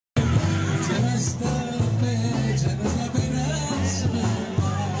Hey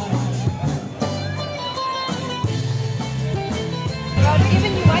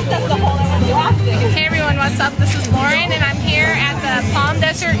everyone, what's up? This is Lauren and I'm here at the Palm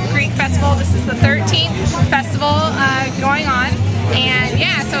Desert Greek Festival. This is the 13th festival going on. And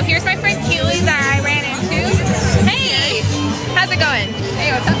yeah, so here's my friend Keely that I ran into. Hey! How's it going?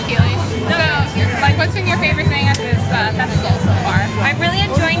 Hey, what's up Keely? So, like, what's been your favorite thing at this festival so far? I'm really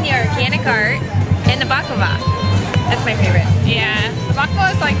enjoying the organic art and the baklava. That's my favorite. Yeah, the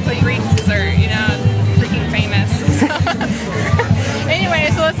baklava is like the Greek dessert, you know, freaking famous. Anyway,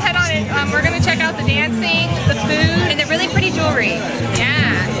 so let's head on in. We're going to check out the dancing, the food, And the really pretty jewelry.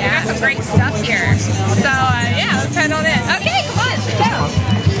 yeah, we got some great stuff here. So yeah, let's head on in. Okay, come on, let's go.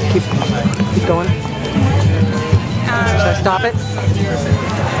 Keep going. Should I stop it?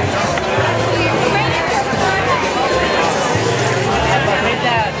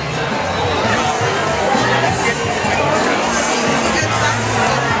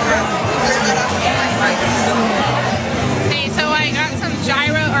 Hey, so I got some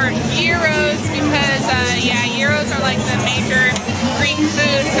gyros because yeah, gyros are like the major Greek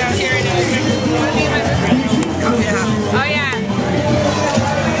food. So here it is. Oh yeah.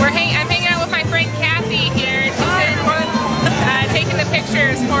 I'm hanging out with my friend Kathy here. She's been taking the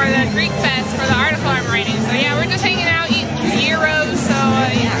pictures for the Greek Fest for the article I'm writing. So yeah, we're just hanging out, eating gyros. So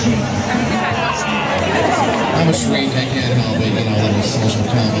yeah. I'm a shrink, I can't help it, you know, a little social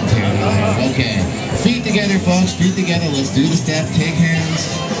commentary there. Okay, feet together, folks, feet together. Let's do the step. Take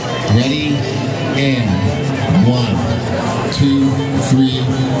hands. Ready, and 1, 2, 3,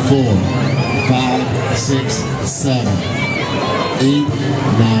 4, 5, 6, 7, 8,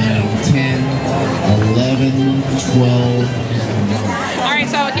 9, 10, 11, 12. Alright,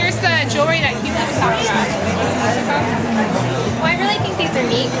 so here's the jewelry that Keely was talking about. Well, I really think these are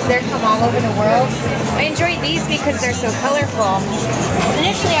neat because they're from all over the world. I enjoy these because they're so colorful.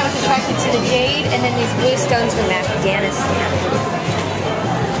 Initially, I was attracted to the jade and then these blue stones from Afghanistan.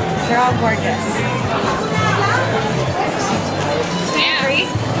 They're all gorgeous. Yeah.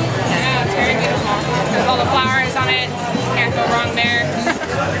 Yeah, it's very beautiful. There's all the flowers on it. Can't go wrong there.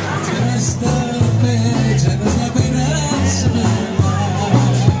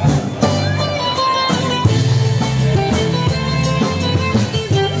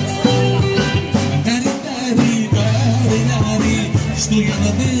 Estoy a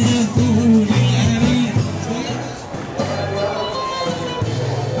la vez.